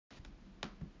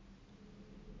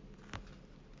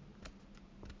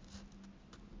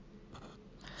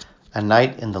A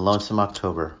Night in the Lonesome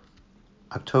October,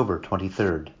 October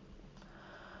 23rd.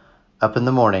 Up in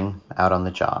the morning, out on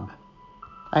the job.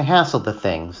 I hassled the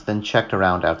things, then checked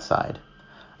around outside.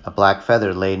 A black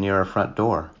feather lay near our front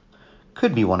door.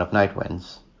 Could be one of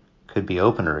Nightwind's. Could be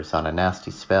openers on a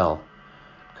nasty spell.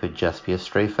 Could just be a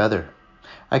stray feather.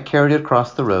 I carried it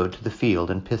across the road to the field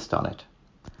and pissed on it.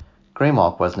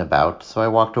 Greymalk wasn't about, so I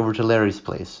walked over to Larry's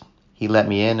place. He let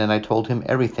me in, and I told him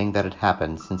everything that had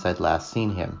happened since I'd last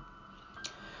seen him.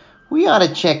 "We ought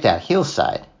to check that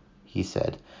hillside," he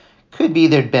said. "Could be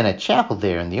there'd been a chapel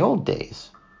there in the old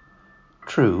days."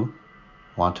 True.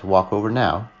 Want to walk over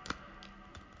now?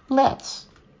 Let's.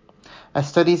 I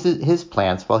studied his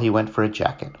plants while he went for a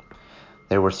jacket.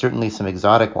 There were certainly some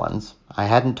exotic ones. I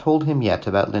hadn't told him yet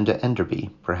about Linda Enderby,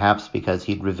 perhaps because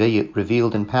he'd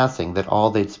revealed in passing that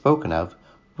all they'd spoken of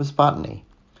was botany.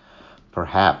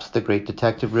 Perhaps the great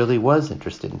detective really was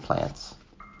interested in plants.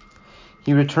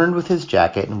 He returned with his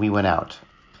jacket and we went out.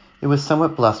 It was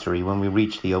somewhat blustery when we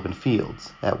reached the open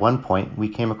fields. At one point we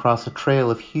came across a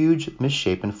trail of huge,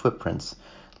 misshapen footprints,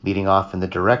 leading off in the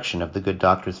direction of the good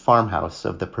doctor's farmhouse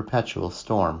of the perpetual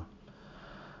storm.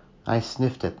 I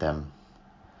sniffed at them.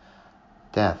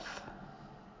 Death.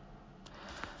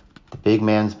 The big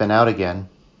man's been out again,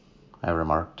 I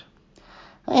remarked.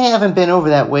 "I haven't been over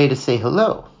that way to say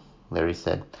hello," Larry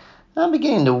said. "I'm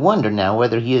beginning to wonder now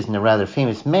whether he isn't a rather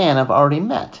famous man I've already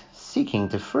met, seeking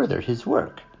to further his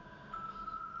work."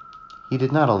 He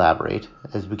did not elaborate,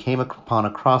 as we came upon a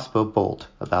crossbow bolt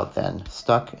about then,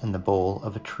 stuck in the bole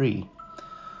of a tree.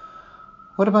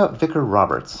 "What about Vicar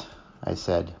Roberts?" I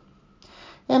said.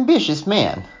 "Ambitious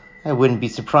man. I wouldn't be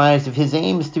surprised if his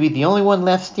aim is to be the only one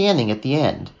left standing at the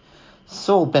end,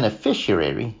 sole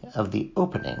beneficiary of the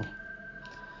opening."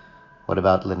 "What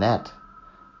about Lynette?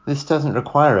 This doesn't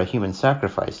require a human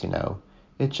sacrifice, you know.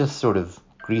 It just sort of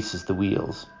greases the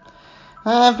wheels."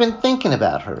 "I've been thinking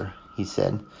about her," he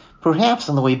said. "Perhaps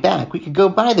on the way back we could go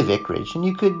by the vicarage and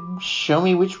you could show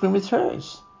me which room is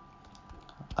hers."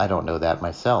 "I don't know that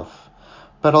myself,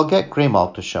 but I'll get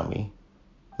Greymalk to show me.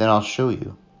 Then I'll show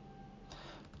you."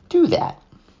 "Do that."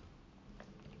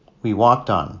 We walked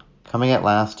on, coming at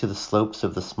last to the slopes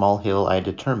of the small hill I had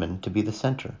determined to be the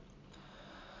center.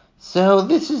 "So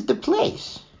this is the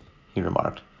place," he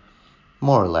remarked.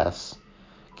 "More or less.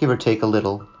 Give or take a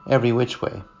little, every which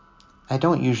way. I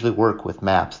don't usually work with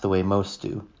maps the way most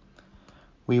do."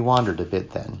 We wandered a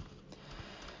bit then.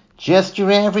 "Just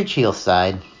your average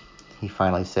hillside," he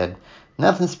finally said.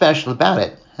 "Nothing special about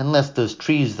it, unless those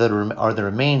trees that are the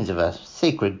remains of a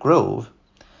sacred grove."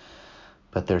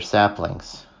 "But they're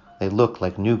saplings. They look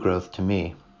like new growth to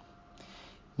me."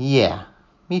 "Yeah,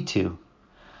 me too.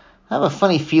 I have a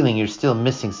funny feeling you're still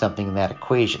missing something in that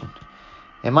equation.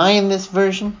 Am I in this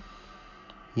version?"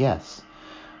 "Yes."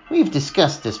 "We've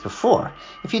discussed this before.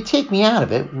 If you take me out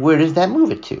of it, where does that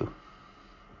move it to?"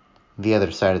 "The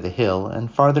other side of the hill,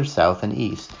 and farther south and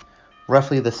east.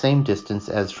 Roughly the same distance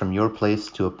as from your place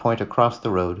to a point across the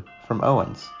road from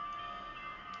Owen's."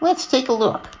 "Let's take a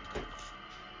look."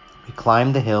 We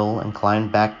climbed the hill and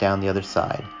climbed back down the other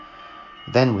side.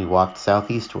 Then we walked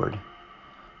southeastward.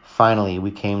 Finally, we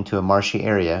came to a marshy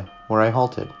area where I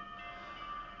halted.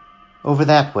 "Over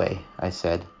that way," I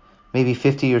said. "Maybe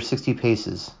 50 or 60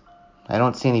 paces. I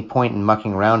don't see any point in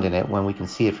mucking around in it when we can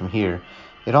see it from here.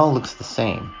 It all looks the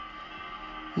same."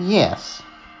 "Yes,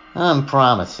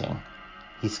 unpromising."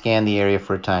 He scanned the area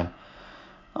for a time.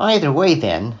 "Either way,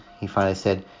 then," he finally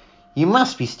said, "you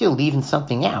must be still leaving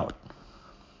something out."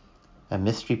 "A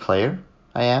mystery player?"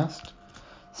 I asked.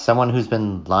 "Someone who's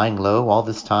been lying low all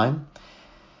this time?"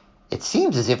 "It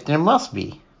seems as if there must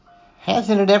be.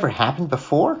 Hasn't it ever happened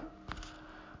before?"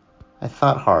 I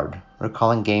thought hard,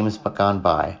 recalling games gone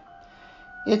by.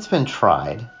 "It's been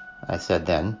tried," I said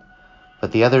then,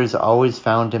 "but the others always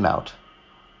found him out."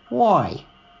 "Why?"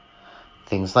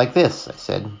 "Things like this," I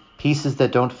said. "Pieces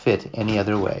that don't fit any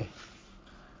other way."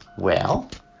 "Well?"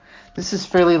 "This is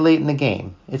fairly late in the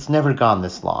game. It's never gone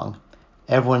this long.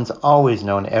 Everyone's always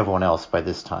known everyone else by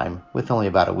this time, with only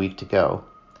about a week to go."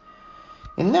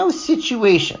 "In those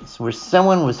situations where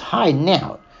someone was hiding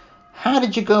out, how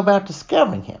did you go about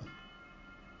discovering him?"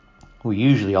 "We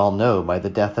usually all know by the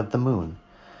death of the moon.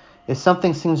 If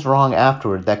something seems wrong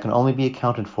afterward, that can only be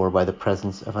accounted for by the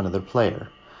presence of another player.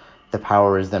 The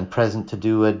power is then present to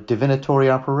do a divinatory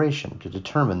operation to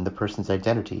determine the person's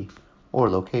identity or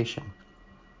location."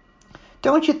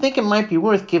 "Don't you think it might be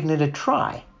worth giving it a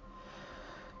try?"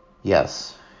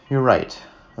 "Yes, you're right.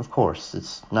 Of course,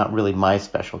 it's not really my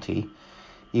specialty,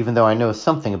 even though I know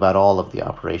something about all of the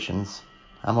operations.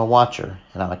 I'm a watcher,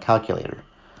 and I'm a calculator.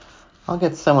 I'll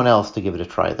get someone else to give it a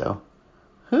try, though."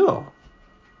 "Who?"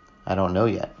 I don't know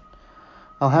yet.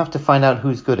 I'll have to find out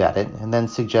who's good at it and then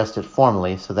suggest it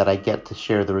formally so that I get to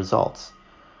share the results.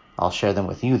 I'll share them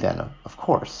with you then, of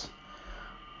course.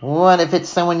 What if it's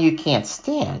someone you can't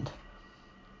stand?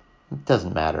 It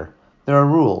doesn't matter. There are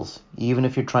rules, even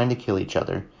if you're trying to kill each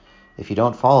other. If you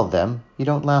don't follow them, you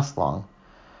don't last long.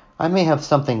 I may have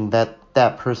something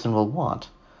that person will want,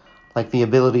 like the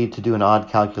ability to do an odd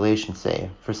calculation, say,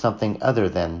 for something other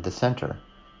than the center.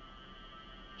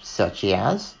 Such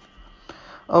as?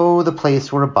 Oh, the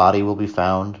place where a body will be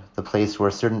found, the place where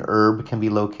a certain herb can be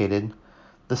located,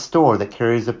 the store that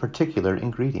carries a particular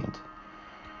ingredient.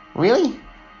 Really?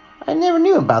 I never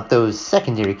knew about those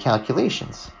secondary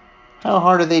calculations. How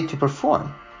hard are they to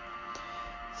perform?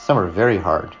 Some are very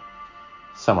hard.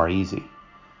 Some are easy.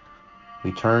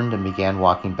 We turned and began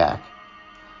walking back.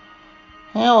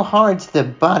 How hard's the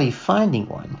body finding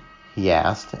one? He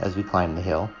asked as we climbed the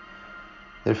hill.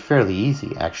 They're fairly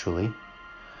easy, actually.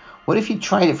 What if you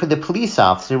tried it for the police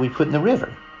officer we put in the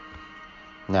river?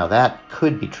 Now that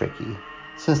could be tricky,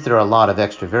 since there are a lot of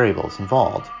extra variables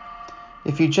involved.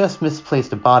 If you just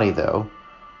misplaced a body, though,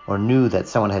 or knew that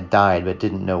someone had died but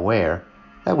didn't know where,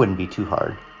 that wouldn't be too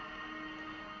hard.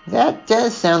 That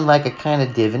does sound like a kind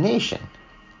of divination,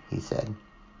 he said.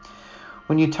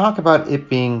 When you talk about it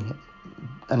being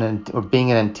an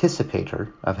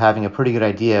anticipator of having a pretty good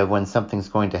idea of when something's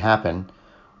going to happen,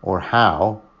 or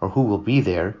how, or who will be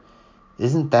there,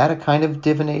 isn't that a kind of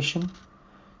divination?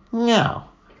 No,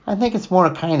 I think it's more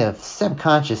a kind of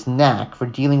subconscious knack for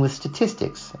dealing with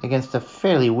statistics against a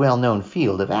fairly well-known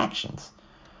field of actions.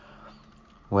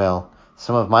 Well,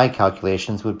 some of my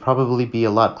calculations would probably be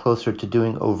a lot closer to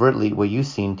doing overtly what you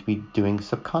seem to be doing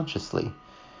subconsciously.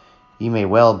 You may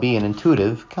well be an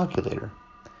intuitive calculator.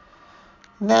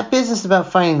 That business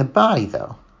about finding the body,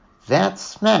 though, that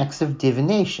smacks of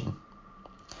divination.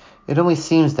 It only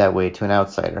seems that way to an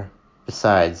outsider.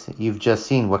 Besides, you've just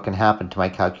seen what can happen to my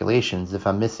calculations if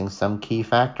I'm missing some key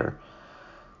factor.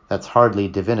 That's hardly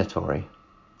divinatory.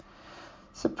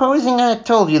 Supposing I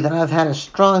told you that I've had a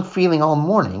strong feeling all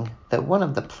morning that one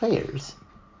of the players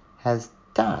has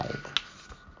died.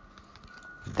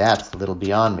 That's a little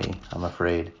beyond me, I'm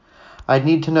afraid. I'd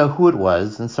need to know who it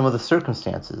was and some of the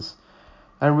circumstances.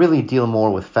 I really deal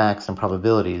more with facts and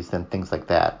probabilities than things like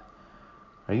that.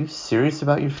 Are you serious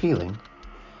about your feeling?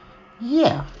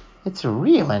 Yeah, it's a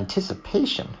real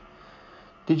anticipation.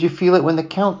 Did you feel it when the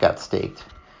Count got staked?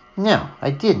 No,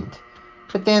 I didn't.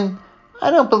 But then, I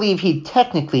don't believe he'd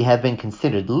technically have been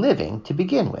considered living to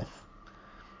begin with.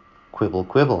 Quibble,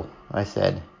 quibble, I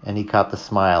said, and he caught the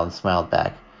smile and smiled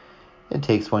back. It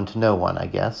takes one to know one, I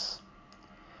guess.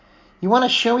 You want a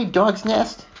showy dog's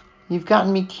nest? You've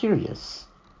gotten me curious.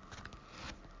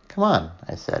 Come on,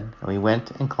 I said, and we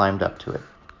went and climbed up to it.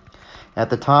 At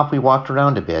the top we walked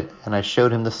around a bit, and I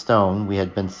showed him the stone we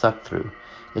had been sucked through.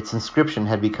 Its inscription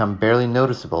had become barely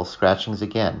noticeable scratchings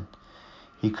again.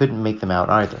 He couldn't make them out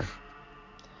either.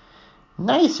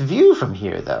 Nice view from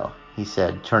here, though, he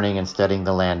said, turning and studying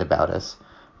the land about us.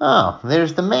 Oh,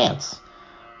 there's the manse.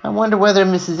 I wonder whether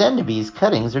Mrs. Enderby's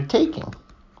cuttings are taking.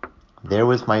 There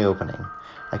was my opening.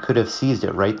 I could have seized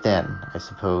it right then, I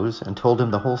suppose, and told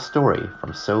him the whole story,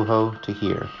 from Soho to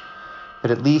here.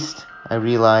 But at least I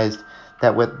realized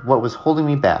that what was holding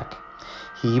me back.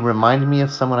 He reminded me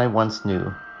of someone I once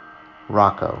knew.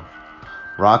 Rocco.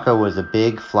 Rocco was a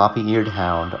big, floppy-eared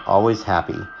hound, always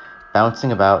happy,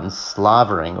 bouncing about and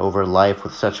slavering over life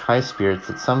with such high spirits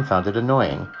that some found it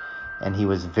annoying, and he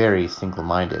was very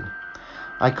single-minded.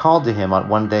 I called to him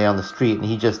one day on the street, and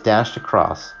he just dashed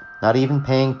across, not even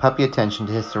paying puppy attention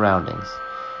to his surroundings.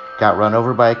 Got run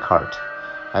over by a cart.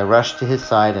 I rushed to his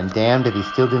side, and damned if he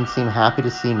still didn't seem happy to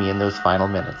see me in those final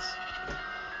minutes.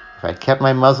 If I'd kept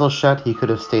my muzzle shut, he could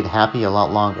have stayed happy a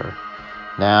lot longer.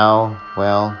 Now,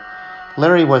 well,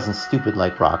 Larry wasn't stupid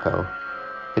like Rocco,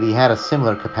 but he had a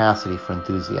similar capacity for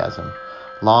enthusiasm,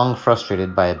 long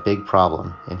frustrated by a big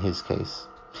problem, in his case.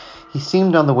 He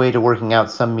seemed on the way to working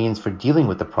out some means for dealing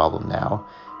with the problem now,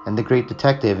 and the great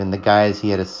detective in the guise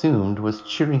he had assumed was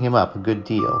cheering him up a good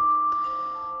deal.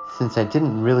 Since I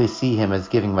didn't really see him as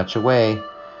giving much away,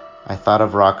 I thought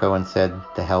of Rocco and said,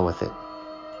 the hell with it.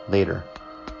 Later.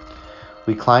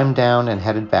 We climbed down and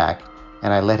headed back,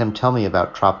 and I let him tell me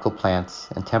about tropical plants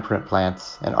and temperate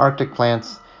plants and arctic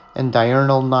plants and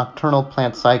diurnal nocturnal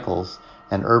plant cycles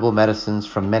and herbal medicines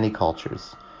from many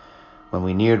cultures. When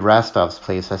we neared Rastov's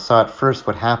place, I saw at first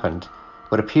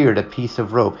what appeared a piece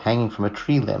of rope hanging from a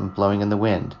tree limb blowing in the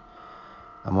wind.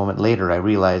 A moment later, I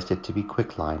realized it to be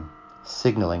quicklime,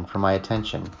 signaling for my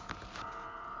attention.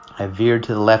 I veered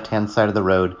to the left-hand side of the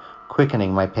road,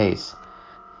 quickening my pace.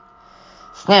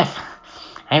 Sniff!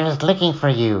 I was looking for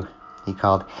you, he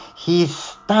called.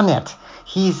 He's done it.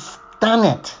 He's done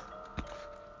it.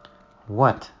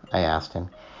 What? I asked him.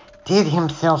 Did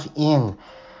himself in.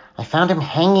 I found him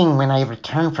hanging when I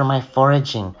returned from my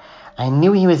foraging. I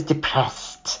knew he was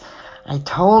depressed. I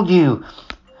told you.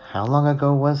 How long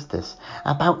ago was this?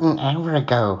 About an hour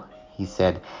ago, he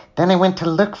said. Then I went to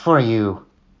look for you.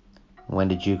 When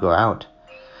did you go out?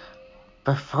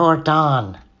 Before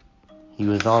dawn. He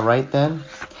was all right then?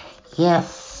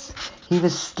 Yes, he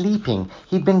was sleeping.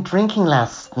 He'd been drinking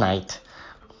last night.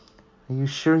 Are you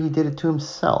sure he did it to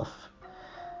himself?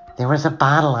 There was a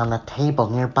bottle on the table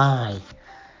nearby.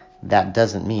 That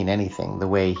doesn't mean anything, the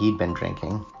way he'd been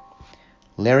drinking.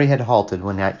 Larry had halted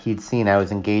when he'd seen I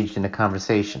was engaged in a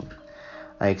conversation.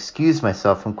 I excused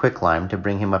myself from Quicklime to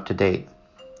bring him up to date.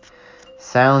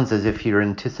 Sounds as if your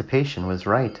anticipation was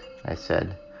right, I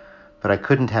said, but I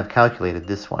couldn't have calculated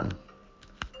this one.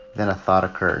 Then a thought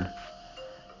occurred.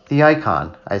 The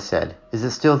icon, I said, is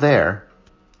it still there?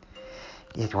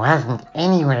 It wasn't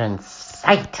anywhere in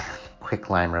sight,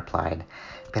 Quicklime replied,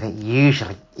 but it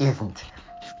usually isn't,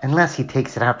 unless he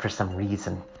takes it out for some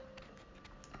reason.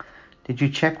 Did you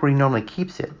check where he normally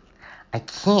keeps it? I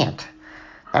can't.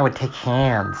 That would take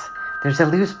hands. There's a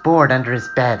loose board under his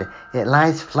bed. It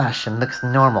lies flush and looks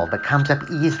normal, but comes up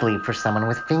easily for someone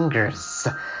with fingers.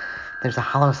 There's a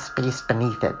hollow space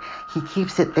beneath it. He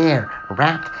keeps it there,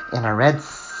 wrapped in a red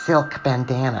silk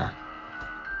bandana.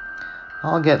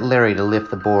 I'll get Larry to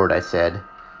lift the board, I said.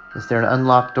 Is there an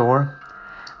unlocked door?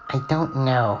 I don't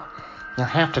know. You'll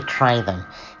have to try them.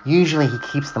 Usually he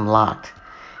keeps them locked.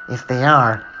 If they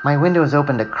are, my window is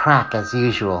open to crack as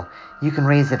usual. You can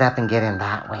raise it up and get in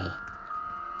that way.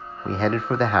 We headed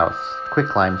for the house.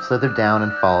 Quicklime slithered down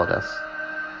and followed us.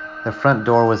 The front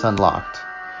door was unlocked.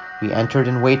 We entered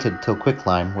and waited till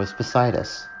Quicklime was beside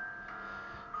us.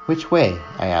 Which way?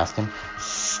 I asked him.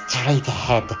 Straight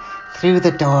ahead, through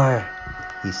the door,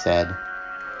 he said.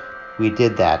 We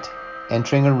did that,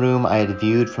 entering a room I had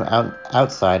viewed from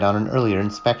outside on an earlier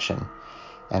inspection,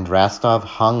 and Rastov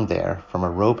hung there from a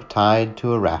rope tied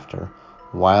to a rafter,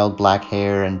 wild black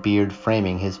hair and beard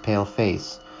framing his pale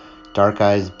face, dark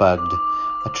eyes bugged,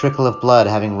 a trickle of blood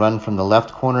having run from the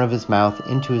left corner of his mouth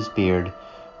into his beard,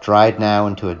 dried now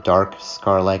into a dark,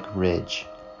 scar-like ridge.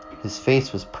 His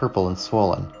face was purple and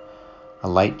swollen. A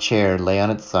light chair lay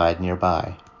on its side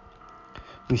nearby.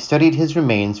 We studied his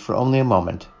remains for only a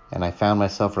moment, and I found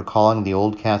myself recalling the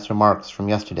old cat's remarks from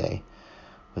yesterday.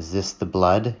 Was this the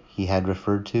blood he had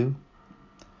referred to?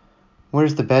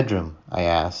 Where's the bedroom? I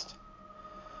asked.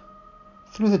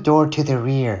 Through the door to the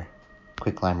rear,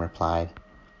 Quicklime replied.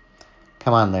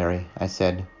 Come on, Larry, I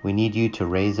said. We need you to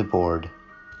raise a board.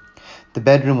 The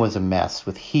bedroom was a mess,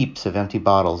 with heaps of empty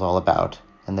bottles all about,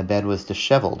 and the bed was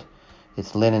disheveled,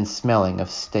 its linen smelling of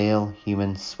stale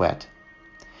human sweat.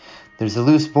 There's a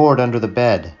loose board under the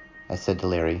bed, I said to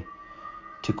Larry.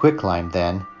 To Quicklime,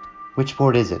 then. Which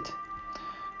board is it?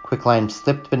 Quicklime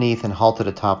slipped beneath and halted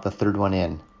atop the third one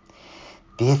in.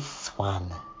 This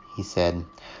one, he said.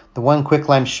 The one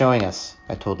Quicklime's showing us,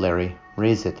 I told Larry.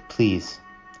 Raise it, please.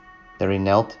 Larry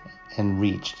knelt and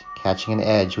reached, catching an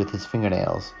edge with his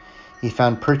fingernails. He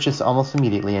found purchase almost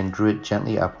immediately and drew it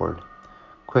gently upward.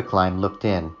 Quicklime looked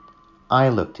in. I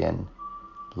looked in.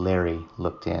 Larry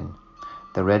looked in.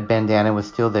 The red bandana was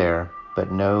still there,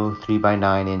 but no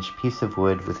 3x9-inch piece of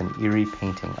wood with an eerie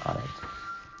painting on it.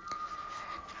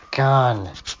 Gone,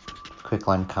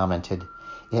 Quicklime commented.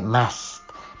 It must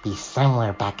be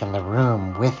somewhere back in the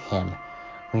room with him.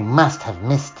 We must have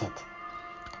missed it.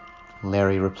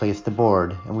 Larry replaced the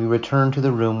board, and we returned to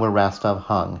the room where Rastov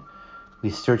hung. We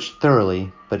searched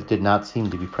thoroughly, but it did not seem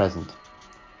to be present.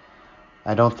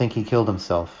 I don't think he killed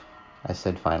himself, I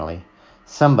said finally.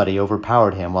 Somebody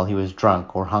overpowered him while he was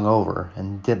drunk or hung over,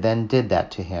 and then did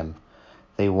that to him.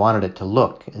 They wanted it to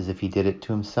look as if he did it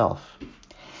to himself.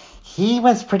 He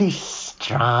was pretty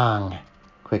strong,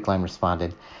 Quicklime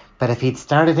responded. But if he'd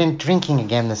started in drinking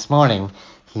again this morning,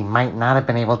 he might not have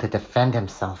been able to defend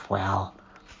himself well.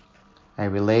 I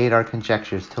relayed our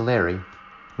conjectures to Larry,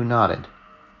 who nodded.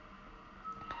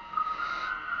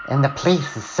 And the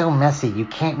place is so messy you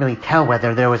can't really tell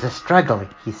whether there was a struggle,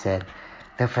 he said.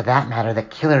 Though for that matter, the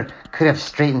killer could have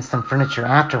straightened some furniture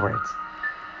afterwards.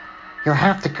 You'll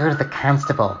have to go to the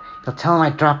constable. You'll tell him I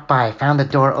dropped by, found the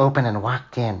door open, and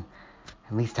walked in.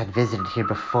 At least I'd visited here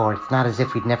before. It's not as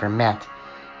if we'd never met.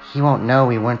 He won't know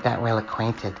we weren't that well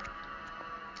acquainted.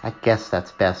 I guess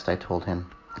that's best, I told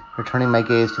him. Returning my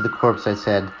gaze to the corpse, I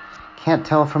said, Can't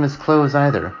tell from his clothes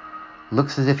either.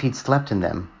 Looks as if he'd slept in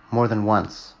them, more than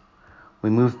once. We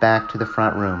moved back to the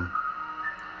front room.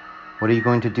 What are you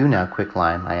going to do now,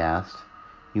 Quicklime? I asked.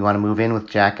 You want to move in with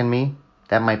Jack and me?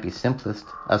 That might be simplest,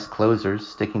 us closers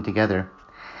sticking together.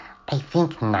 I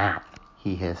think not,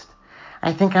 he hissed.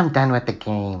 I think I'm done with the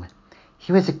game.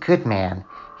 He was a good man.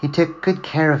 He took good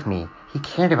care of me. He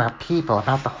cared about people,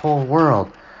 about the whole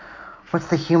world. What's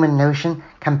the human notion?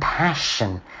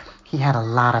 Compassion. He had a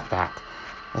lot of that.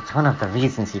 It's one of the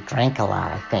reasons he drank a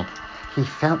lot, I think. He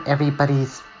felt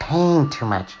everybody's pain too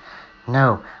much.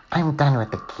 No, I'm done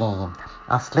with the game.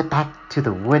 I'll slip back to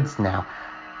the woods now.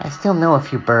 I still know a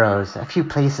few burrows, a few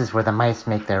places where the mice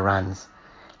make their runs.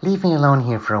 Leave me alone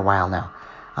here for a while now.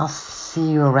 I'll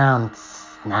see you around,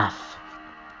 Snuff.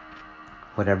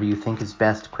 Whatever you think is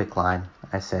best, Quicklime,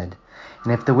 I said.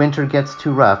 And if the winter gets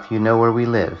too rough, you know where we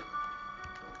live.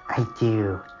 I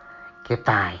do.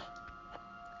 Goodbye.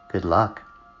 Good luck.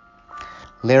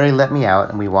 Larry let me out,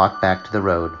 and we walked back to the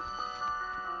road.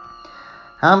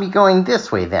 I'll be going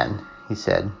this way then, he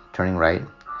said, turning right.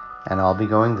 And I'll be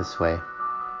going this way.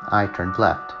 I turned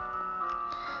left.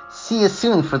 See you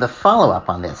soon for the follow-up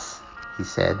on this, he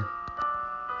said.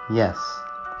 Yes.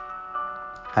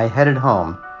 I headed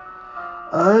home.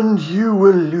 And you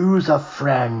will lose a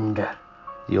friend.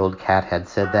 The old cat had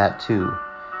said that too.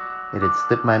 It had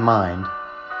slipped my mind,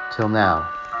 till now.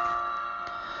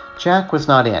 Jack was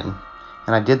not in,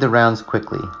 and I did the rounds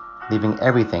quickly, leaving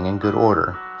everything in good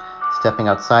order. Stepping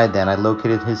outside then, I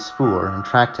located his spoor and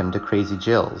tracked him to Crazy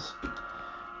Jill's.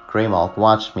 Greymalk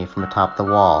watched me from atop the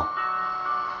wall.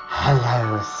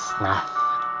 Hello, Snuff,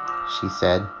 she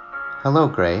said. Hello,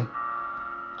 Grey.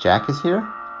 Jack is here?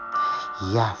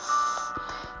 Yes.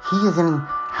 He is in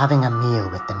having a meal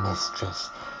with the mistress.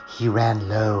 He ran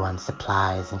low on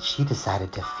supplies, and she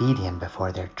decided to feed him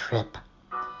before their trip.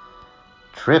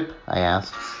 Trip? I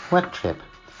asked. What trip?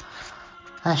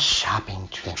 A shopping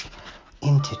trip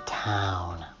into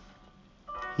town.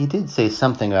 He did say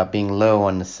something about being low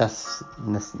on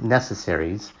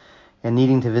necessaries and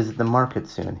needing to visit the market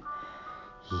soon.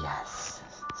 Yes.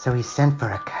 So he sent for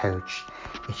a coach.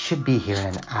 It should be here in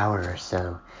an hour or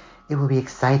so. It will be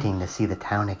exciting to see the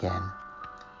town again.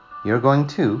 You're going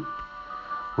too?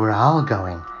 We're all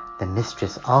going. The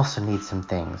mistress also needs some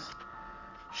things.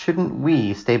 Shouldn't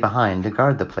we stay behind to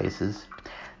guard the places?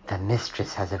 The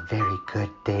mistress has a very good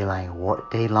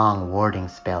day-long warding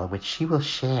spell, which she will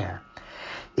share.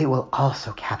 It will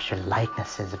also capture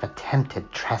likenesses of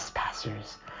attempted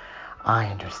trespassers. I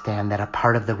understand that a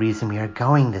part of the reason we are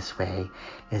going this way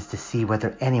is to see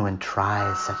whether anyone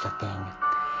tries such a thing.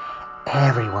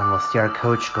 Everyone will see our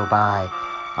coach go by.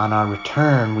 On our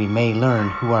return, we may learn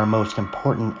who our most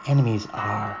important enemies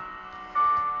are.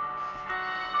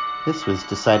 This was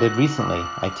decided recently,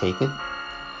 I take it.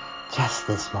 Just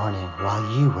this morning,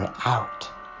 while you were out.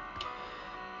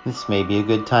 This may be a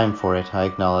good time for it, I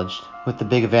acknowledged, with the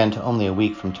big event only a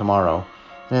week from tomorrow,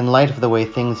 and in light of the way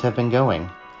things have been going.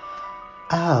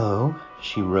 Oh,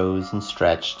 she rose and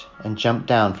stretched, and jumped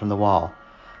down from the wall.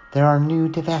 There are new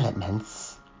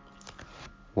developments.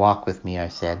 Walk with me, I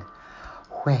said.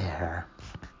 Where?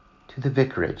 To the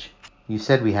vicarage. You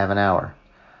said we have an hour.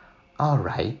 All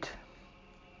right.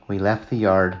 We left the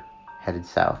yard, headed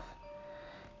south.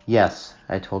 Yes,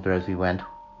 I told her as we went,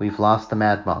 we've lost the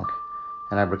Mad Monk,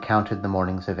 and I recounted the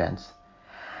morning's events.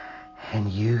 And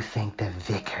you think the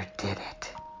vicar did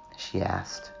it? She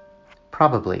asked.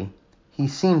 Probably. He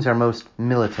seems our most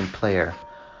militant player,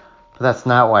 but that's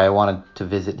not why I wanted to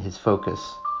visit his focus.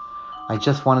 I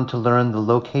just wanted to learn the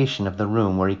location of the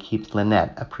room where he keeps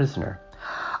Lynette a prisoner.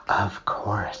 Of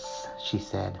course, she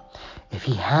said. If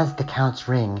he has the Count's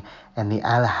ring and the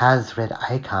Alhazred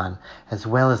icon, as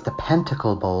well as the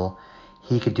Pentacle Bowl,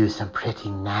 he could do some pretty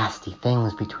nasty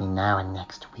things between now and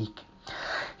next week.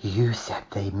 You said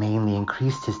they mainly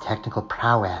increased his technical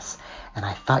prowess, and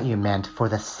I thought you meant for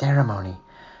the ceremony.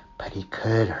 But he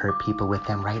could hurt people with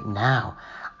them right now.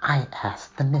 I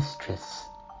asked the mistress.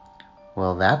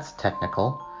 Well, that's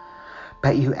technical.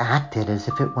 But you acted as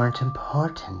if it weren't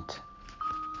important.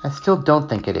 I still don't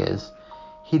think it is.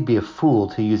 He'd be a fool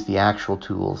to use the actual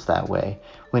tools that way,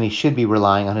 when he should be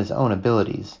relying on his own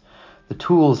abilities. The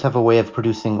tools have a way of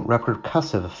producing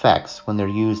repercussive effects when they're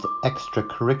used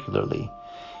extracurricularly.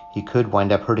 He could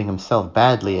wind up hurting himself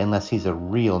badly unless he's a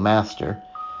real master.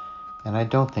 And I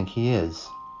don't think he is.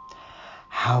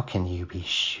 How can you be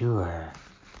sure?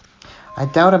 I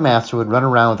doubt a master would run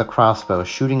around with a crossbow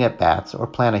shooting at bats or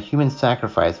plan a human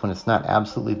sacrifice when it's not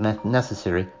absolutely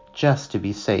necessary just to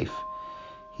be safe.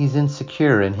 He's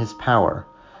insecure in his power.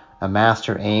 A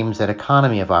master aims at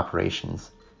economy of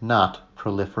operations, not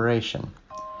proliferation.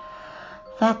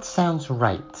 That sounds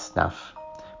right, Snuff.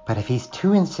 But if he's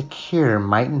too insecure,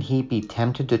 mightn't he be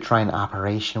tempted to try an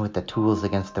operation with the tools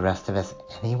against the rest of us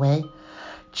anyway?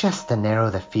 Just to narrow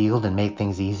the field and make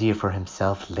things easier for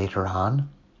himself later on.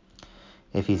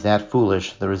 If he's that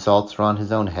foolish, the results are on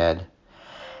his own head.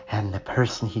 And the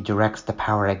person he directs the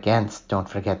power against, don't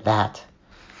forget that.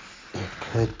 It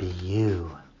could be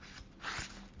you.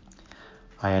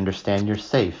 I understand you're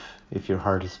safe if your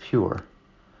heart is pure.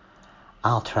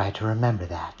 I'll try to remember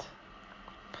that.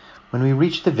 When we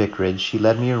reached the vicarage, she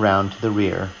led me around to the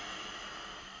rear.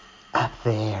 Up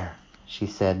there, she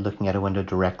said, looking at a window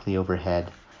directly overhead.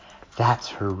 That's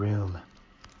her room.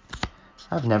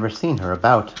 I've never seen her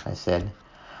about, I said.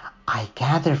 I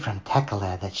gather from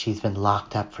Tekla that she's been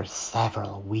locked up for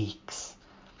several weeks.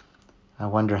 I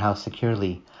wonder how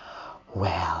securely.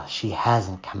 Well, she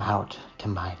hasn't come out, to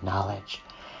my knowledge.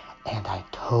 And I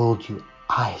told you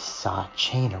I saw a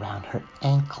chain around her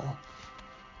ankle.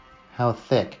 How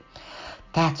thick?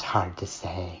 That's hard to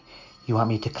say. You want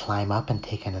me to climb up and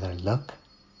take another look?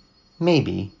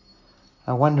 Maybe.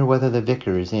 I wonder whether the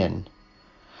vicar is in.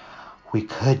 We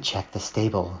could check the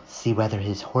stable, see whether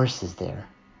his horse is there.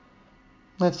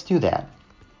 Let's do that.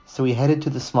 So we headed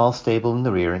to the small stable in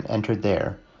the rear and entered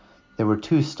there. There were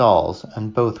 2 stalls,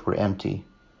 and both were empty.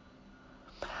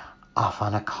 Off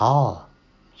on a call,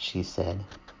 she said.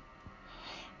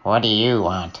 What do you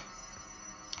want?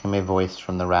 Came a voice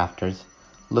from the rafters.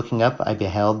 Looking up, I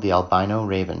beheld the albino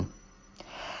raven.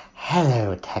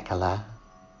 Hello, Tekla,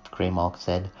 Greymalk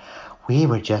said. We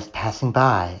were just passing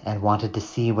by and wanted to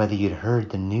see whether you'd heard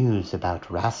the news about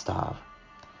Rastov.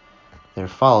 There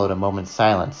followed a moment's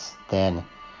silence. Then,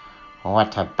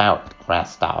 What about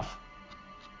Rastov?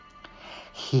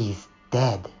 He's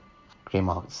dead,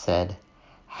 Greymalk said.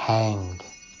 Hanged.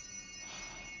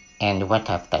 And what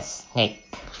of the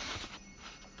snake?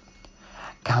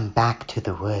 Come back to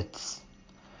the woods.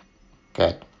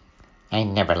 Good. I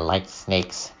never liked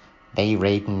snakes. They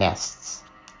raid nests,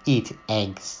 eat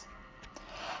eggs.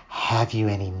 Have you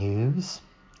any news?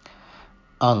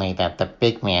 Only that the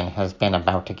big man has been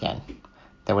about again.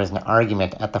 There was an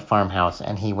argument at the farmhouse,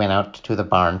 and he went out to the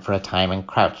barn for a time and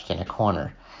crouched in a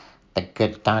corner. The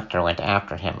good doctor went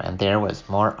after him, and there was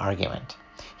more argument.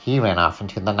 He ran off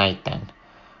into the night then.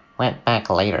 Went back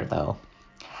later, though.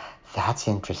 That's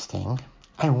interesting.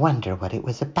 I wonder what it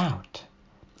was about.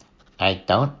 I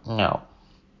don't know.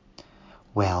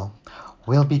 Well,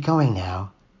 we'll be going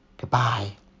now.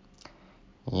 Goodbye.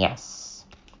 Yes.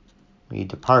 We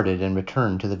departed and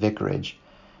returned to the vicarage.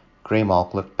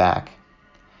 Greymalk looked back.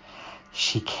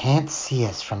 She can't see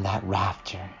us from that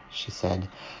rafter, she said.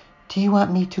 Do you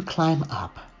want me to climb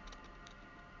up?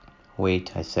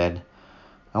 Wait, I said.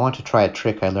 I want to try a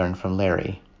trick I learned from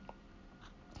Larry.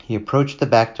 He approached the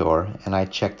back door, and I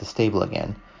checked the stable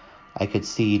again. I could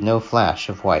see no flash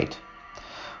of white.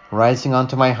 Rising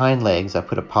onto my hind legs, I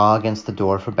put a paw against the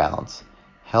door for balance,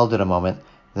 held it a moment,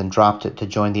 then dropped it to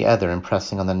join the other in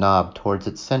pressing on the knob towards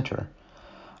its center.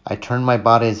 I turned my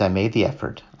body as I made the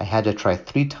effort. I had to try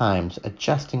 3 times,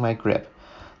 adjusting my grip.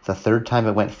 The 3rd time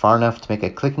it went far enough to make a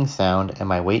clicking sound, and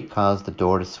my weight caused the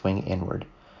door to swing inward.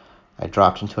 I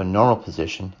dropped into a normal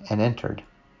position and entered.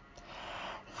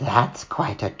 That's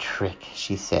quite a trick,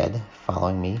 she said,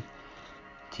 following me.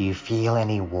 Do you feel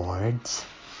any wards?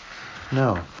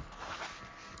 No.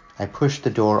 I pushed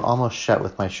the door almost shut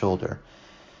with my shoulder.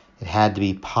 It had to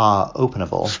be paw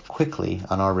openable quickly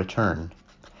on our return.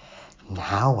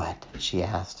 Now what? She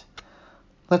asked.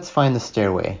 Let's find the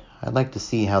stairway. I'd like to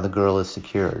see how the girl is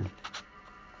secured.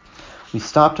 We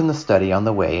stopped in the study on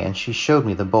the way, and she showed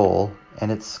me the bowl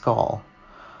and its skull.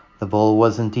 The bowl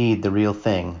was indeed the real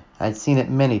thing. I'd seen it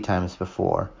many times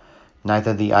before.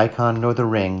 Neither the icon nor the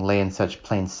ring lay in such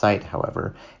plain sight,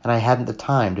 however, and I hadn't the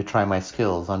time to try my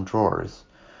skills on drawers.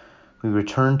 We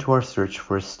returned to our search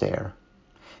for a stair.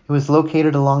 It was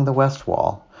located along the west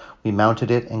wall. We mounted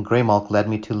it, and Greymalk led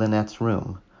me to Lynette's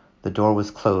room. The door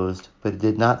was closed, but it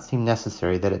did not seem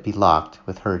necessary that it be locked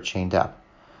with her chained up.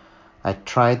 I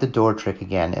tried the door trick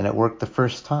again, and it worked the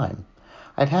first time.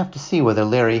 I'd have to see whether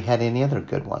Larry had any other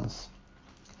good ones.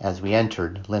 As we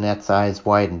entered, Lynette's eyes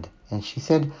widened, and she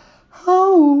said,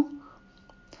 "Oh!"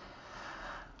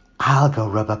 "I'll go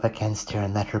rub up against her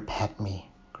and let her pet me,"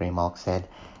 Greymalk said.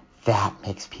 "That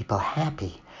makes people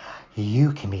happy.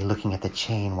 You can be looking at the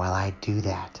chain while I do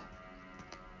that."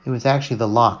 It was actually the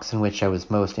locks in which I was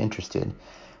most interested,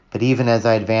 but even as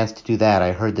I advanced to do that,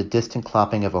 I heard the distant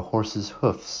clopping of a horse's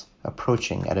hoofs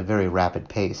approaching at a very rapid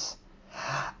pace.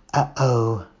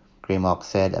 "Uh-oh," Greymalk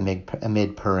said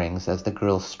amid purrings as the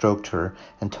girl stroked her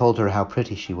and told her how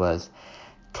pretty she was.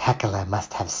 "Tekla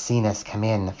must have seen us come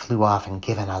in, flew off and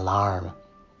given alarm."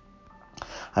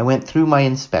 I went through my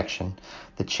inspection.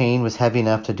 The chain was heavy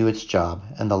enough to do its job,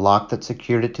 and the lock that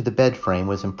secured it to the bed frame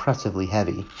was impressively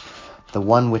heavy. The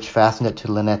one which fastened it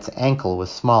to Lynette's ankle was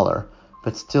smaller,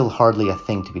 but still hardly a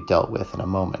thing to be dealt with in a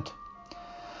moment.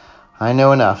 "I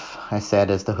know enough," I said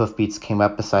as the hoofbeats came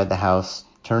up beside the house,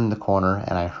 turned the corner,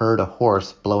 and I heard a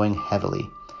horse blowing heavily.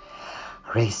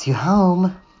 "Race you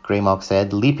home," Greymalk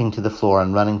said, leaping to the floor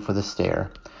and running for the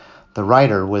stair. The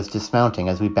rider was dismounting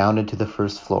as we bounded to the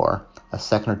first floor. A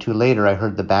second or two later I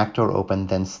heard the back door open,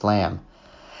 then slam.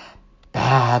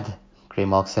 "Bad,"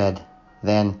 Greymalk said.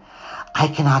 Then, "I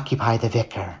can occupy the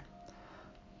vicar."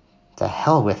 "To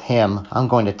hell with him. I'm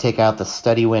going to take out the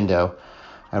study window."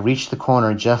 I reached the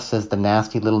corner just as the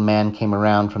nasty little man came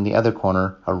around from the other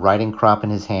corner, a riding crop in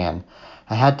his hand.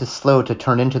 I had to slow to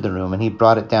turn into the room, and he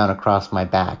brought it down across my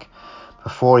back.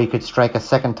 Before he could strike a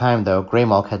second time, though,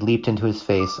 Greymalk had leaped into his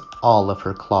face, all of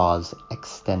her claws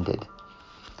extended.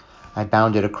 I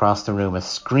bounded across the room, a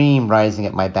scream rising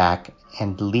at my back,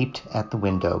 and leaped at the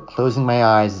window, closing my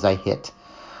eyes as I hit.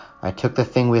 I took the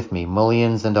thing with me,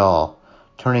 mullions and all.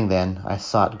 Turning then, I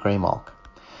sought Greymalk.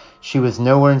 She was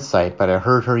nowhere in sight, but I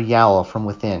heard her yowl from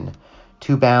within.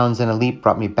 2 bounds and a leap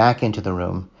brought me back into the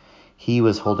room. He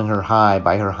was holding her high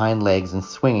by her hind legs and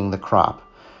swinging the crop.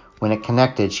 When it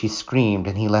connected, she screamed,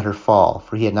 and he let her fall,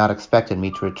 for he had not expected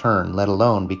me to return, let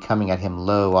alone be coming at him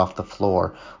low off the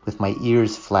floor, with my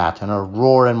ears flat and a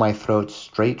roar in my throat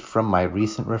straight from my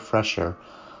recent refresher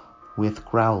with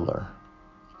Growler.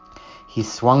 He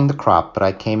swung the crop, but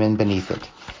I came in beneath it.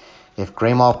 If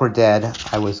Greymalk were dead,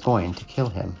 I was going to kill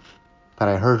him. But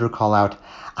I heard her call out,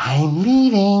 "I'm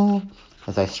leaving,"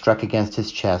 as I struck against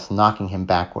his chest, knocking him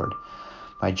backward.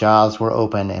 My jaws were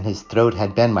open, and his throat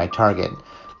had been my target,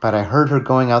 but I heard her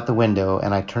going out the window,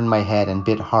 and I turned my head and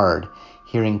bit hard,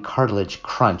 hearing cartilage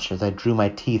crunch as I drew my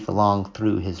teeth along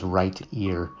through his right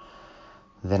ear.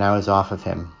 Then I was off of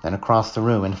him, and across the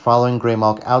room, and following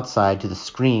Greymalk outside to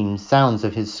the sounds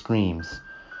of his screams.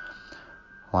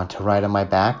 "Want to ride on my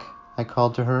back?" I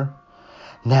called to her.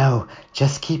 "No,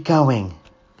 just keep going."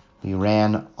 We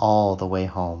ran all the way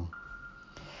home.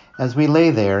 As we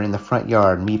lay there in the front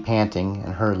yard, me panting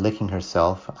and her licking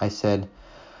herself, I said,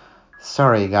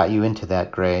 "Sorry I got you into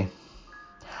that, Grey."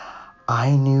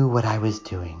 "I knew what I was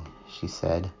doing," she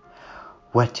said.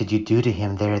 "What did you do to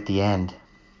him there at the end?"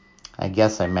 "I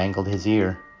guess I mangled his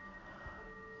ear."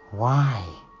 "Why?"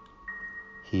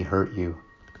 "He hurt you."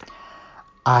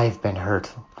 "I've been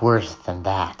hurt worse than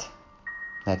that."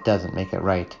 "That doesn't make it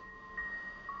right."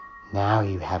 "Now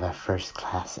you have a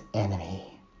first-class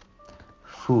enemy."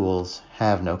 "Fools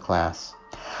have no class."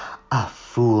 "A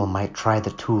fool might try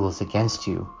the tools against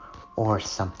you, or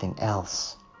something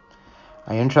else."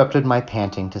 I interrupted my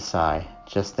panting to sigh.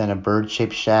 Just then a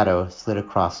bird-shaped shadow slid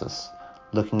across us.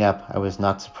 Looking up, I was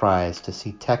not surprised to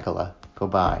see Tekla go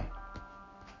by.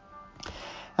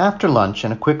 After lunch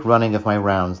and a quick running of my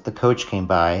rounds, the coach came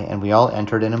by, and we all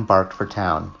entered and embarked for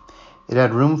town. It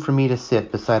had room for me to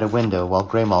sit beside a window while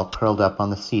Greymalk curled up on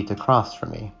the seat across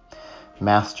from me.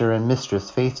 Master and mistress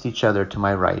faced each other to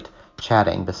my right,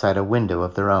 chatting beside a window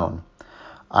of their own.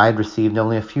 I had received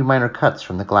only a few minor cuts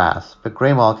from the glass, but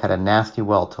Greymalk had a nasty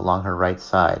welt along her right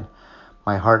side.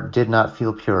 My heart did not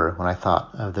feel pure when I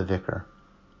thought of the vicar.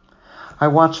 I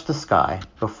watched the sky.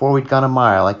 Before we'd gone a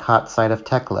mile, I caught sight of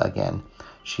Tekla again.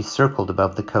 She circled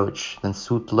above the coach, then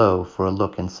swooped low for a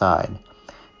look inside.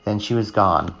 Then she was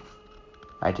gone.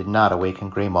 I did not awaken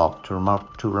Greymalk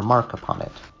to remark upon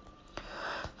it.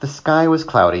 The sky was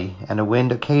cloudy, and a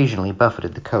wind occasionally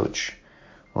buffeted the coach.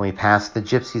 When we passed the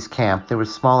gypsies' camp, there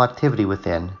was small activity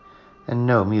within, and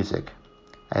no music.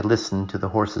 I listened to the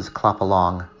horses clop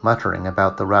along, muttering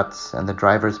about the ruts and the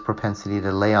driver's propensity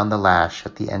to lay on the lash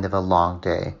at the end of a long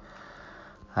day.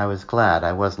 I was glad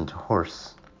I wasn't a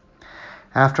horse.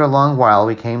 After a long while,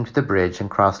 we came to the bridge and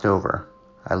crossed over.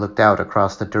 I looked out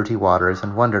across the dirty waters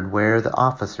and wondered where the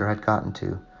officer had gotten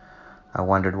to. I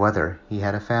wondered whether he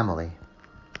had a family.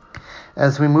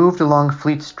 As we moved along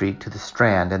Fleet Street to the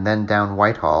Strand and then down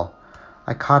Whitehall,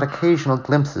 I caught occasional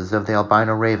glimpses of the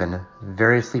albino raven,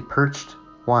 variously perched,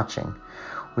 watching.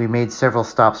 We made several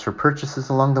stops for purchases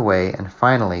along the way, and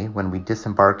finally, when we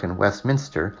disembarked in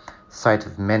Westminster, site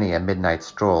of many a midnight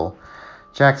stroll,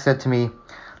 Jack said to me,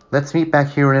 "Let's meet back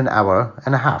here in an hour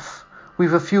and a half.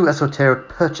 We've a few esoteric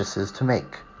purchases to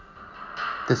make."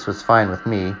 This was fine with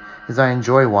me, as I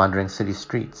enjoy wandering city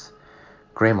streets.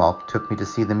 Greymalk took me to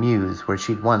see the Mews, where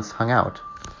she'd once hung out.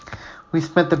 We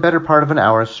spent the better part of an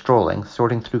hour strolling,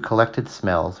 sorting through collected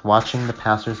smells, watching the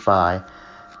passers-by.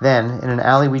 Then, in an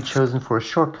alley we'd chosen for a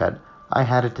shortcut, I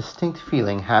had a distinct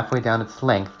feeling halfway down its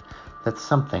length that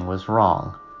something was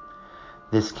wrong.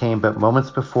 This came but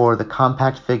moments before the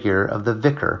compact figure of the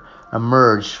vicar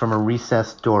emerged from a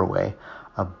recessed doorway,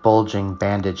 a bulging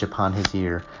bandage upon his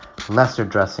ear, lesser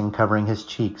dressing covering his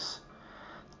cheeks.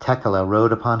 Tekela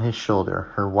rode upon his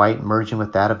shoulder, her white merging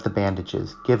with that of the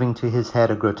bandages, giving to his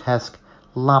head a grotesque,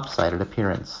 lopsided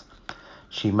appearance.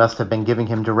 She must have been giving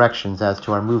him directions as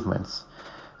to our movements.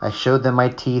 I showed them my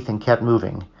teeth and kept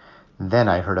moving. Then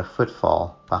I heard a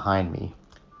footfall behind me.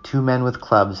 2 men with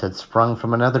clubs had sprung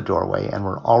from another doorway and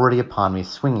were already upon me,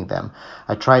 swinging them.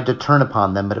 I tried to turn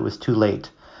upon them, but it was too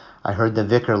late. I heard the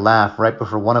vicar laugh right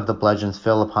before one of the bludgeons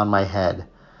fell upon my head.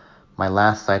 My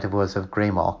last sight was of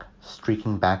Greymalk,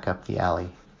 streaking back up the alley.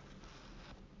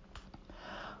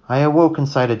 I awoke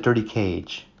inside a dirty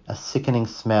cage, a sickening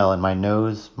smell in my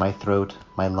nose, my throat,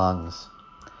 my lungs.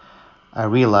 I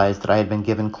realized that I had been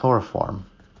given chloroform.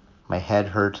 My head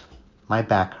hurt, my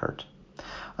back hurt.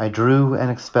 I drew and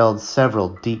expelled several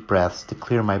deep breaths to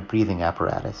clear my breathing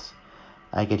apparatus.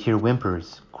 I could hear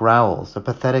whimpers, growls, a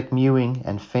pathetic mewing,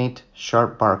 and faint,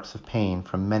 sharp barks of pain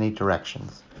from many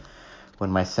directions. When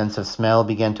my sense of smell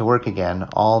began to work again,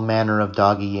 all manner of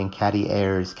doggy and catty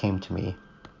airs came to me.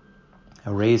 I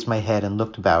raised my head and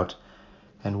looked about,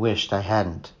 and wished I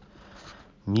hadn't.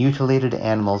 Mutilated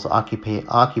animals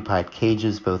occupied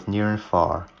cages both near and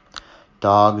far.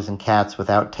 Dogs and cats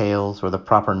without tails or the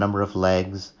proper number of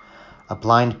legs, a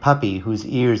blind puppy whose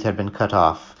ears had been cut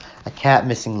off, a cat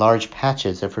missing large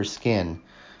patches of her skin,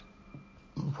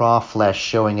 raw flesh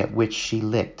showing at which she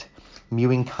licked,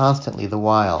 mewing constantly the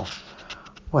while.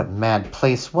 What mad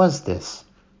place was this?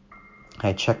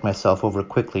 I checked myself over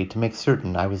quickly to make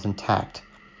certain I was intact.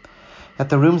 At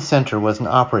the room's center was an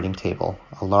operating table,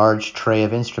 a large tray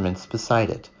of instruments beside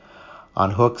it.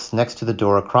 On hooks next to the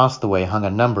door across the way hung a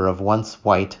number of once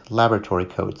white laboratory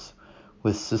coats,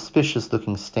 with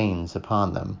suspicious-looking stains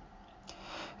upon them.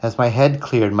 As my head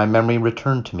cleared, my memory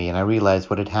returned to me, and I realized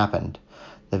what had happened.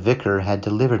 The vicar had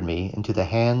delivered me into the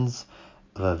hands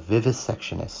of a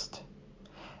vivisectionist.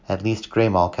 At least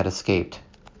Greymalk had escaped.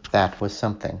 That was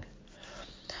something.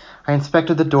 I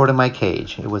inspected the door to my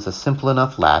cage. It was a simple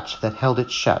enough latch that held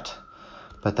it shut,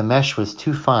 but the mesh was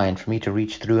too fine for me to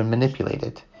reach through and manipulate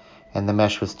it, and the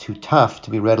mesh was too tough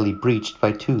to be readily breached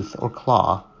by tooth or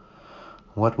claw.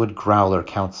 What would Growler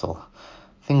counsel?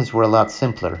 Things were a lot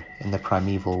simpler in the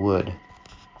primeval wood.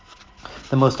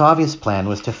 The most obvious plan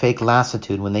was to fake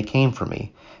lassitude when they came for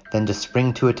me, then to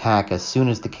spring to attack as soon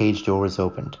as the cage door was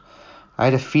opened. I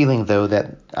had a feeling, though,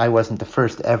 that I wasn't the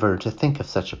first ever to think of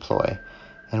such a ploy,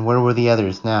 and where were the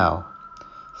others now?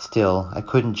 Still, I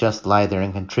couldn't just lie there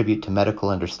and contribute to medical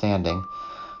understanding,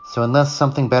 so unless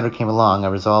something better came along, I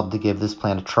resolved to give this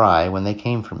plan a try when they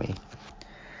came for me.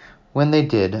 When they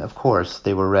did, of course,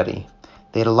 they were ready.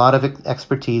 They had a lot of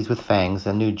expertise with fangs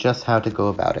and knew just how to go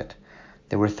about it.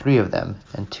 There were 3 of them,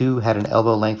 and 2 had on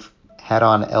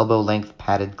elbow-length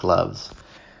padded gloves.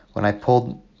 When I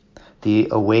pulled the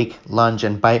awake, lunge,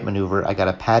 and bite maneuver, I got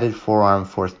a padded forearm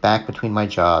forced back between my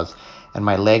jaws, and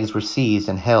my legs were seized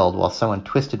and held while someone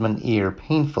twisted my ear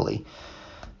painfully.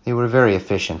 They were very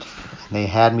efficient, and they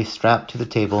had me strapped to the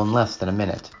table in less than a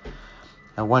minute.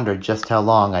 I wondered just how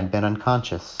long I'd been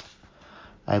unconscious.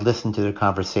 I listened to their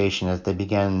conversation as they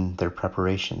began their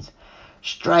preparations.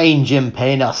 "Strange him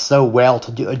paying us so well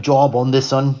to do a job on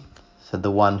this one," said the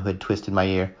one who had twisted my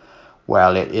ear.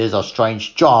 "Well, it is a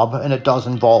strange job, and it does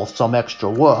involve some extra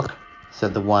work,"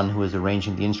 said the one who was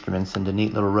arranging the instruments into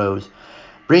neat little rows.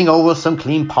 "Bring over some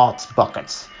clean parts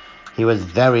buckets. He was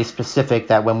very specific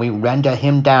that when we render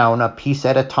him down a piece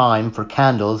at a time for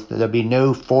candles, there be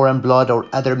no foreign blood or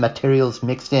other materials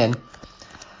mixed in."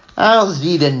 "How's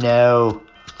he to know?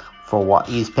 For what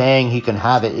he's paying, he can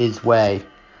have it his way.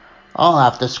 I'll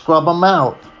have to scrub him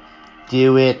out."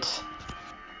 "Do it."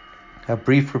 A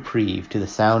brief reprieve to the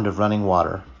sound of running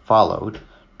water followed,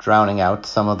 drowning out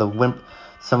some of the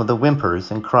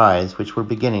whimpers and cries which were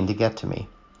beginning to get to me.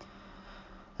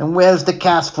 "And where's the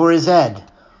cast for his head?"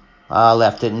 "I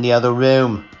left it in the other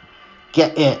room."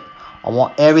 "Get it. I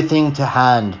want everything to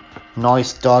hand.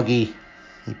 Nice doggy."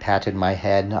 He patted my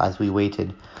head as we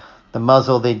waited. The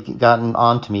muzzle they'd gotten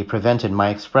onto me prevented my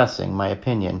expressing my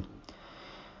opinion.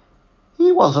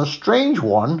 "He was a strange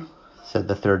one," said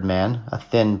the 3rd man, a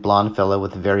thin, blond fellow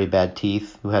with very bad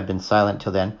teeth, who had been silent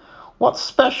till then. "What's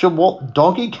special about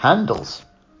doggy candles?"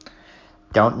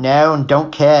 "Don't know and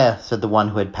don't care," said the one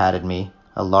who had patted me,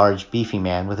 a large, beefy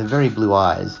man with very blue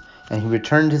eyes, and he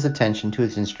returned his attention to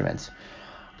his instruments.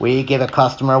 "We give a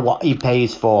customer what he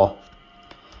pays for."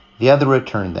 The other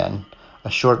returned then, a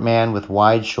short man with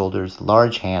wide shoulders,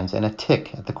 large hands, and a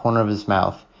tick at the corner of his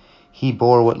mouth. He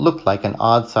bore what looked like an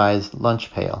odd-sized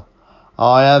lunch pail.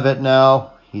 "I have it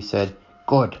now," he said.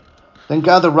 "Good. Then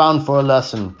gather round for a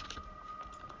lesson."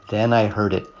 Then I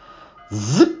heard it.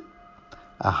 Zip!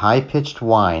 a high-pitched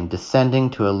whine descending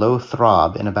to a low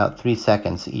throb in about 3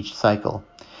 seconds each cycle.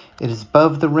 It is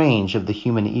above the range of the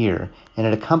human ear, and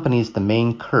it accompanies the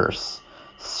main curse,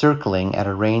 circling at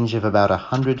a range of about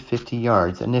 150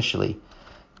 yards initially.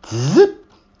 Zip!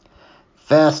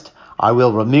 First, I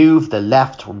will remove the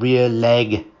left rear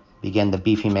leg, began the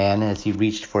beefy man as he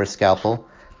reached for a scalpel.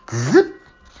 Zip!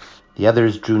 The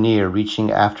others drew near,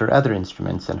 reaching after other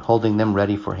instruments and holding them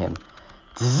ready for him.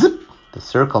 Zip! The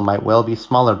circle might well be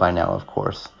smaller by now, of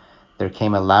course. There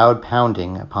came a loud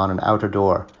pounding upon an outer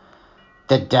door.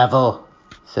 "The devil,"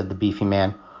 said the beefy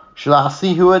man. "Shall I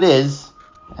see who it is?"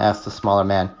 asked the smaller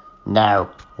man. "No,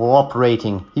 we're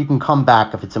operating. You can come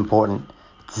back if it's important."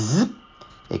 Zip!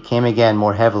 It came again,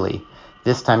 more heavily.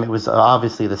 This time it was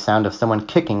obviously the sound of someone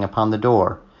kicking upon the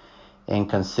door.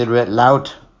 "Inconsiderate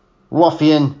lout,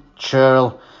 ruffian,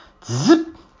 churl." Zip!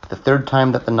 The third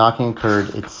time that the knocking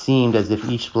occurred, it seemed as if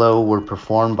each blow were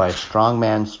performed by a strong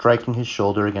man striking his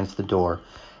shoulder against the door,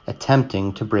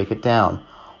 attempting to break it down.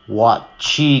 "What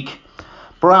cheek!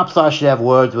 Perhaps I should have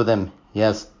words with him."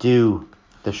 "Yes, do."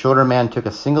 The shorter man took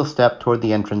a single step toward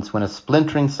the entrance when a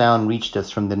splintering sound reached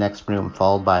us from the next room,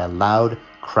 followed by a loud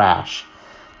crash.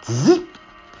 Zip!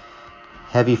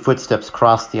 Heavy footsteps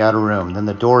crossed the outer room. Then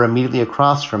the door immediately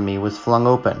across from me was flung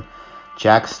open.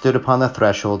 Jack stood upon the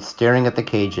threshold, staring at the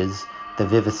cages, the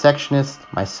vivisectionist,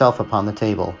 myself upon the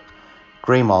table.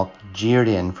 Greymalk jeered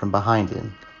in from behind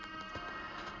him.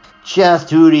 "Just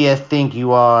who do you think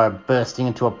you are, bursting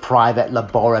into a private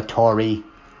laboratory?"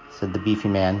 said the beefy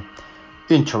man.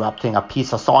 "Interrupting a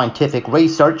piece of scientific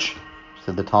research,"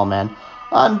 said the tall man.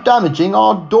 "And damaging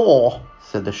our door,"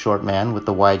 said the short man with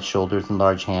the wide shoulders and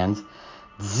large hands.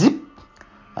 Zip!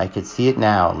 I could see it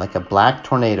now, like a black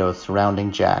tornado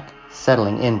surrounding Jack,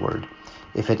 settling inward.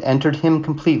 If it entered him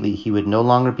completely, he would no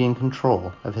longer be in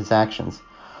control of his actions.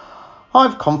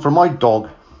 "I've come for my dog,"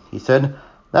 he said.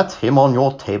 "That's him on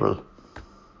your table."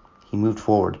 He moved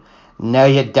forward. "No,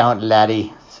 you don't,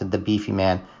 laddie," said the beefy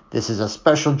man. "This is a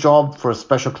special job for a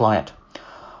special client.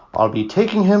 I'll be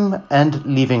taking him and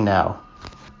leaving now."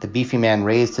 The beefy man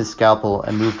raised his scalpel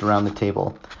and moved around the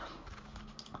table.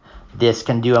 "This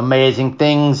can do amazing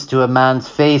things to a man's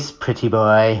face, pretty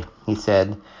boy," he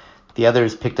said. The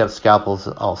others picked up scalpels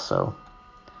also.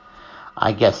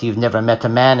 "I guess you've never met a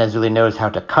man as really knows how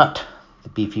to cut," the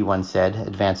beefy one said,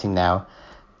 advancing now.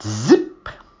 Zip!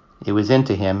 It was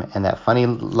into him, and that funny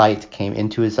light came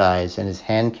into his eyes, and his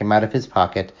hand came out of his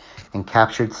pocket and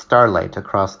captured starlight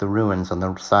across the ruins on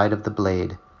the side of the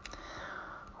blade.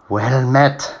 "Well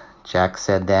met," Jack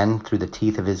said then, through the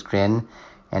teeth of his grin,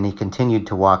 and he continued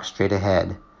to walk straight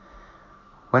ahead.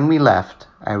 When we left,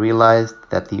 I realized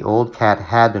that the old cat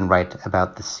had been right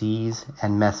about the C's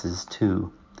and messes,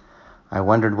 too. I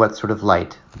wondered what sort of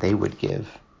light they would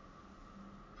give.